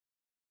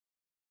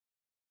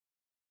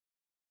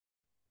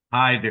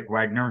Hi, Dick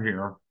Wagner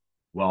here.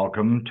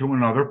 Welcome to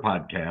another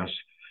podcast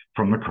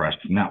from the Crest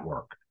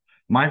Network.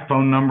 My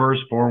phone number is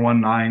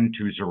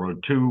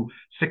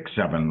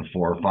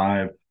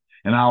 419-202-6745,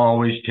 and I'll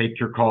always take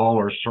your call,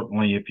 or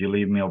certainly if you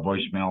leave me a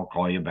voicemail, I'll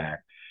call you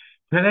back.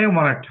 Today, I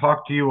want to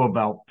talk to you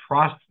about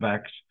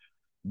prospects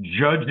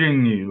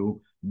judging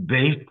you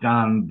based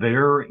on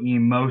their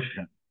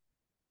emotion.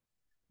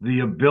 The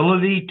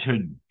ability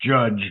to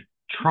judge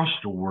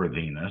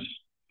trustworthiness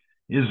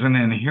is an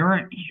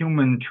inherent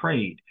human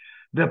trait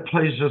that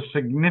plays a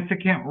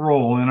significant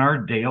role in our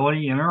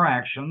daily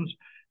interactions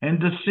and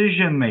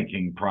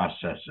decision-making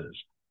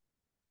processes.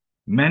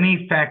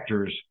 Many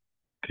factors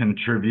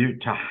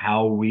contribute to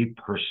how we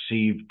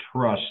perceive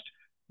trust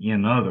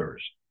in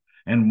others,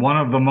 and one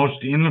of the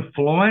most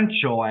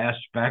influential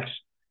aspects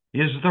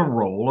is the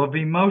role of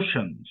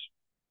emotions.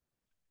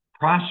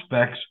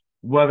 Prospects,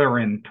 whether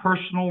in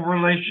personal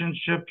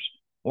relationships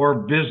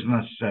or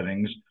business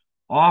settings,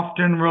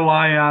 often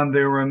rely on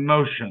their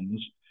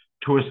emotions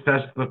to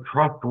assess the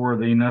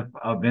trustworthiness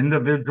of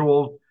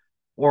individuals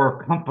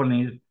or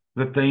companies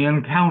that they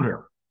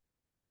encounter.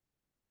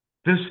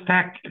 This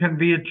fact can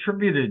be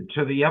attributed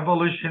to the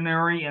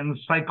evolutionary and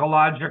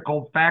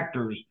psychological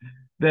factors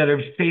that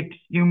have shaped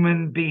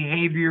human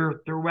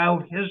behavior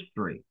throughout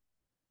history.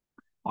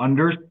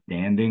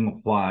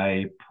 Understanding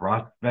why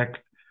prospects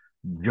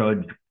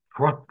judge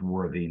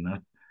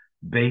trustworthiness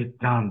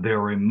based on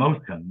their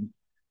emotions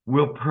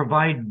will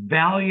provide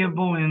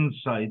valuable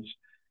insights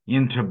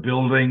into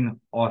building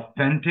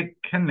authentic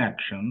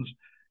connections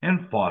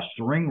and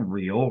fostering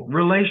real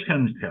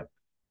relationships.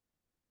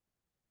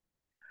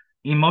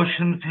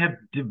 Emotions have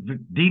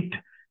deep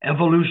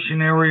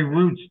evolutionary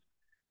roots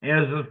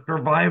as a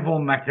survival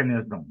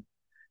mechanism.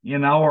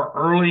 In our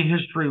early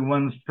history,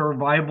 when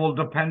survival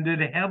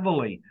depended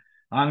heavily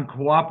on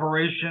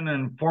cooperation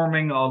and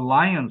forming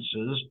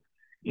alliances,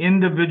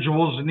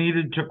 individuals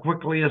needed to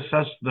quickly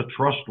assess the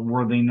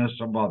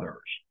trustworthiness of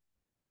others.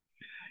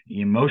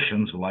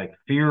 Emotions like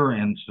fear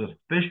and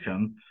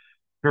suspicion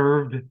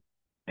served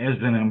as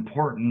an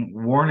important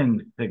warning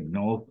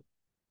signal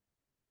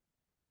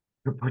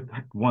to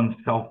protect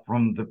oneself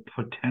from the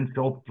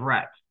potential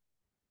threats.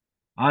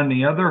 On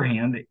the other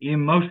hand,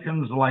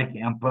 emotions like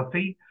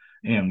empathy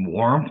and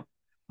warmth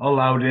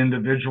allowed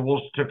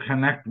individuals to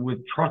connect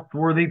with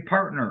trustworthy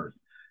partners,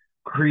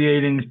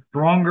 creating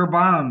stronger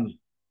bonds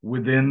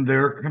within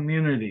their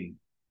community.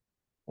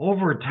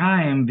 Over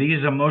time,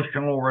 these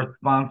emotional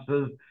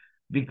responses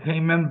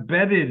became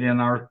embedded in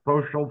our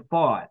social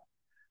thought,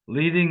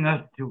 leading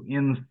us to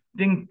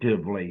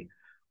instinctively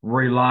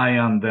rely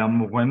on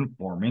them when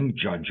forming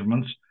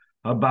judgments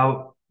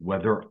about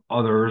whether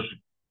others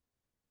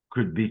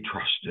could be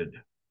trusted.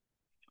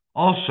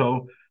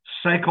 Also,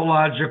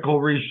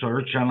 psychological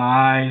research, and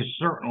I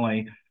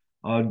certainly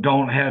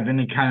don't have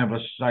any kind of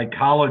a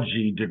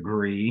psychology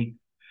degree,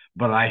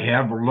 but I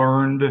have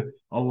learned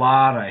a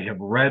lot, I have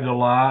read a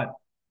lot.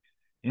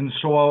 And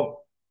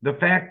so the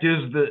fact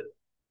is that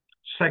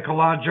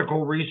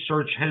psychological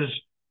research has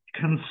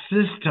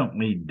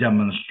consistently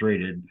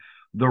demonstrated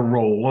the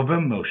role of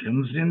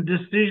emotions in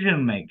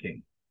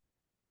decision-making.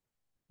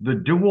 The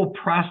dual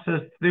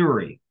process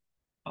theory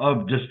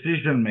of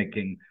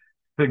decision-making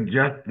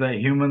suggests that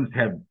humans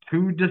have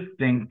two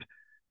distinct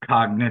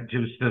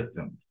cognitive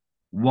systems.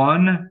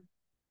 One,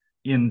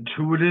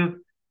 intuitive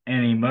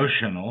and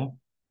emotional.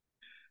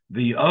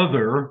 The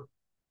other,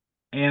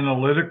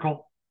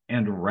 analytical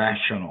and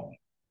rational.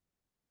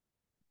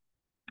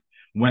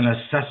 When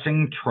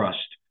assessing trust,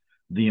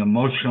 the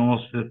emotional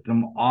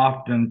system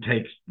often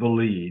takes the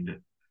lead,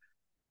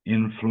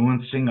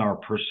 influencing our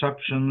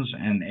perceptions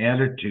and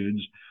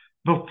attitudes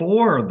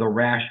before the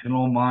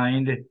rational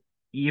mind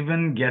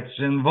even gets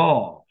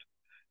involved.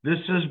 This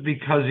is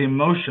because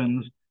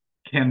emotions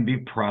can be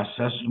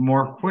processed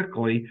more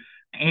quickly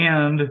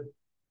and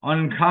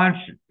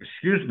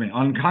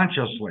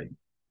unconsciously,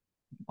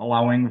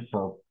 allowing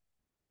for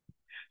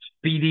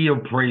speedy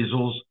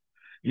appraisals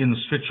in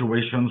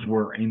situations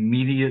where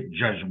immediate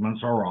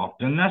judgments are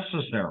often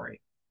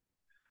necessary.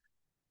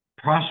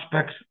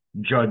 Prospects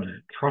judge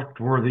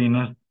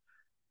trustworthiness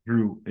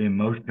through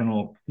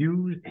emotional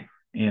cues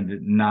and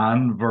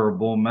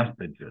nonverbal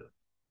messages.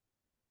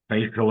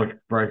 Facial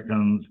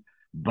expressions,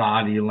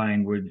 body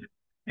language,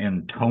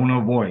 and tone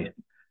of voice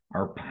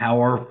are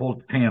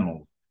powerful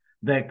channels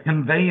that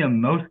convey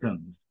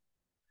emotions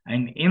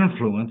and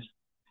influence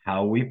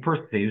how we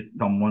perceive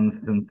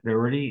someone's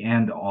sincerity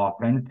and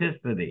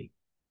authenticity.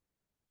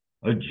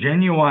 A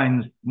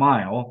genuine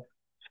smile,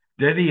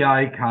 steady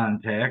eye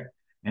contact,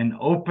 and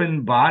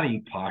open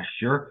body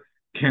posture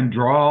can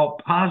draw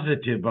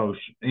positive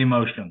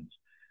emotions,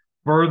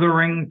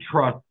 furthering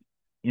trust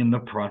in the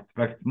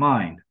prospect's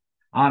mind.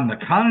 On the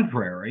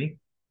contrary,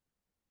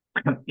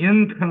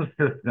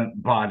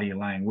 inconsistent body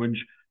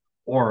language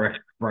or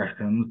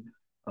expressions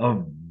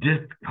of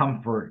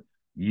discomfort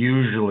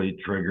usually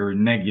trigger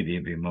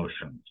negative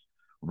emotions,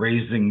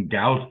 raising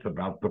doubts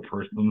about the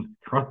person's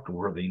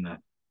trustworthiness.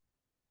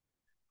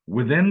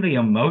 Within the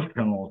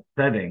emotional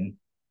setting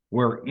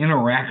where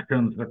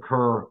interactions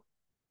occur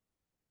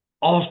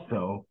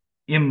also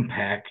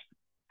impacts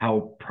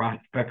how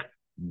prospects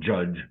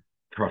judge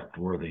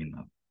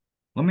trustworthiness.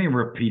 Let me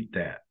repeat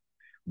that.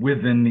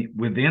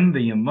 Within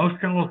the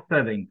emotional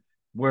setting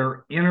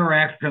where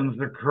interactions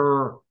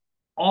occur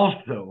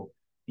also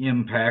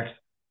impacts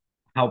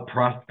how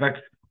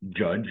prospects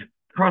judge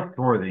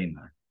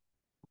trustworthiness.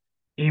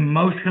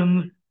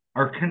 Emotions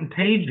are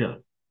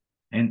contagious,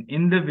 and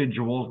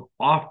individuals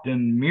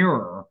often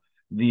mirror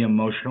the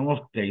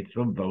emotional states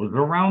of those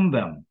around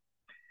them.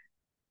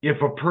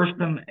 If a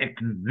person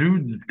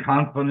exudes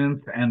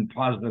confidence and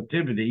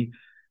positivity,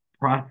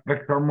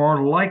 prospects are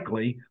more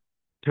likely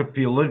to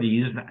feel at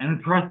ease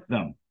and trust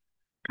them.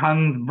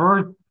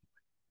 Conversely,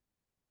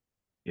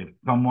 if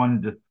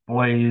someone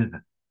displays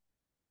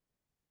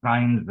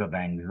signs of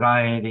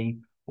anxiety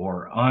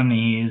or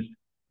unease,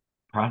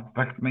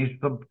 prospects may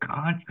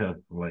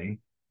subconsciously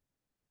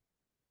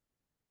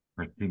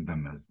perceive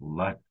them as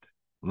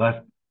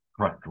less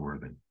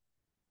trustworthy.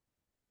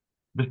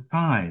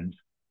 Besides,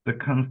 the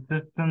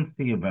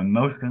consistency of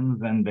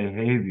emotions and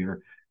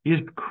behavior is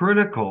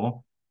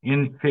critical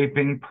in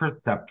shaping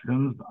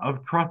perceptions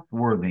of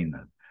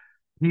trustworthiness.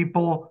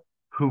 People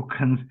who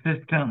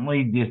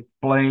consistently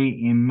display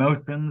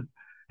emotions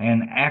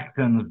and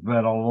actions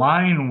that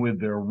align with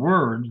their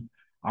words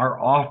are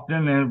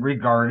often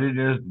regarded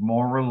as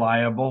more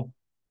reliable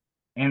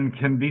and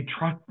can be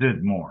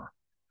trusted more.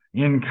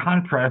 In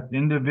contrast,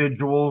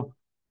 individuals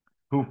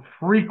who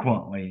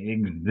frequently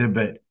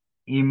exhibit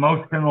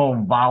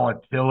emotional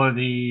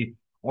volatility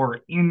or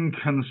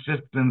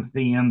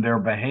inconsistency in their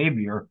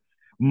behavior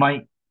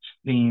might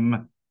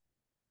seem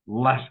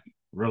less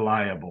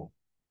reliable,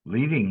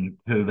 leading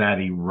to that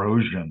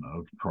erosion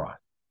of trust.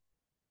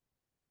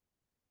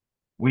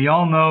 We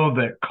all know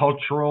that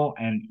cultural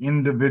and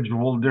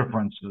individual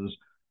differences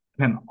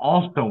can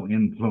also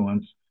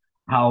influence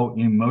how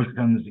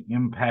emotions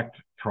impact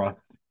trust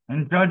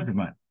and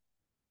judgment.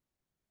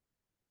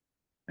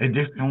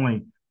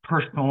 Additionally,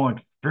 personal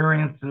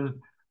experiences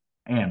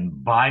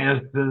and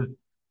biases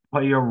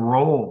play a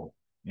role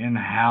in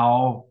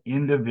how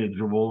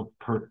individuals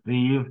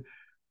perceive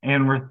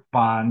and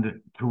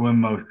respond to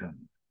emotions,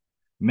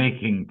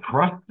 making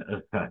trust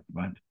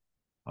assessment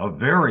a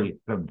very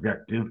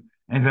subjective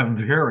and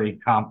a very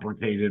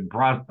complicated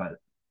process.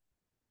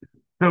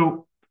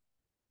 So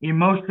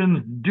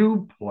emotions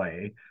do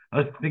play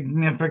a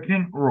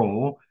significant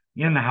role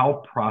in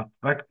how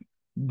prospects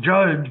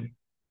judge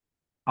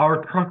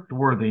our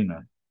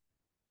trustworthiness.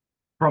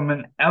 From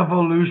an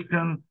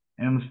evolution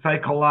and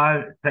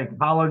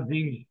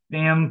psychology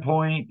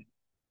standpoint,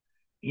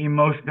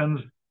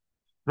 emotions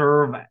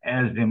serve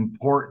as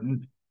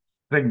important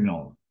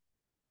signals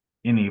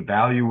in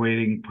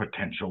evaluating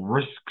potential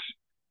risks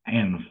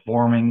and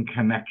forming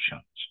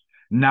connections.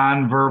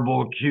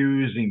 Nonverbal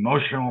cues,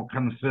 emotional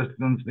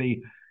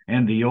consistency,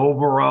 and the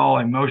overall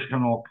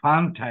emotional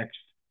context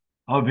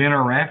of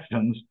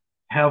interactions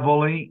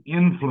heavily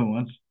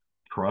influence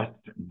trust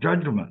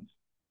judgments.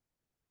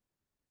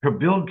 To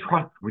build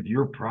trust with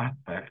your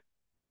prospects,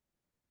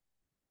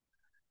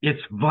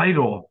 it's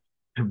vital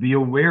to be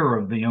aware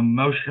of the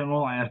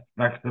emotional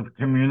aspects of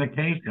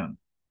communication,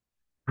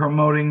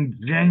 promoting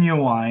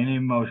genuine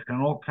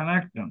emotional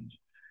connections,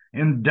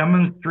 and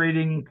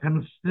demonstrating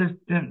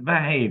consistent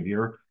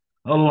behavior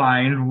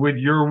aligned with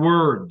your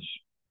words.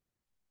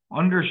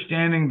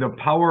 Understanding the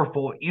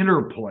powerful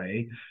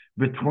interplay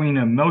between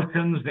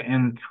emotions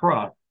and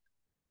trust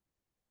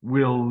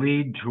will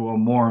lead to a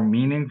more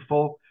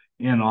meaningful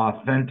and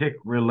authentic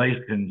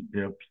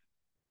relationships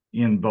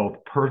in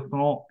both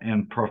personal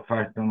and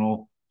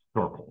professional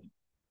circles.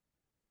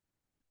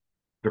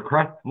 The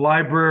Crest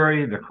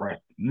Library, the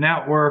Crest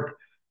Network,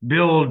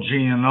 Bill,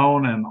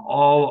 Giannone, and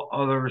all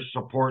other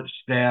support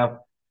staff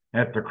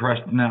at the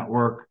Crest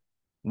Network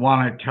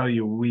want to tell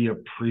you we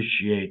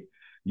appreciate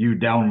you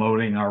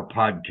downloading our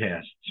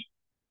podcasts.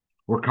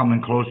 We're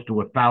coming close to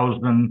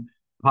 1,000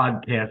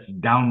 podcasts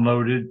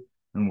downloaded,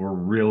 and we're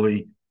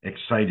really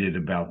excited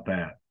about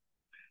that.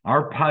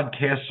 Our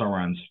podcasts are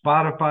on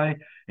Spotify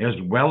as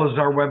well as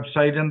our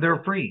website, and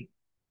they're free.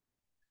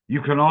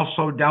 You can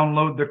also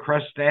download the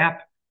Crest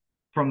app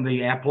from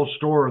the Apple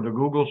Store or the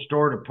Google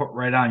Store to put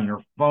right on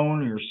your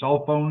phone, your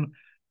cell phone,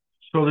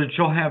 so that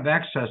you'll have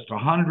access to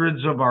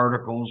hundreds of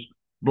articles,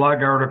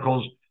 blog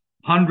articles,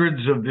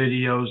 hundreds of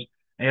videos,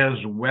 as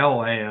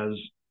well as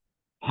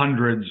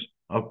hundreds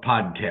of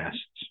podcasts.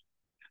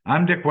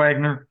 I'm Dick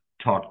Wagner.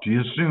 Talk to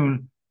you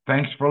soon.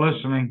 Thanks for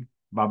listening.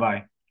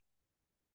 Bye-bye.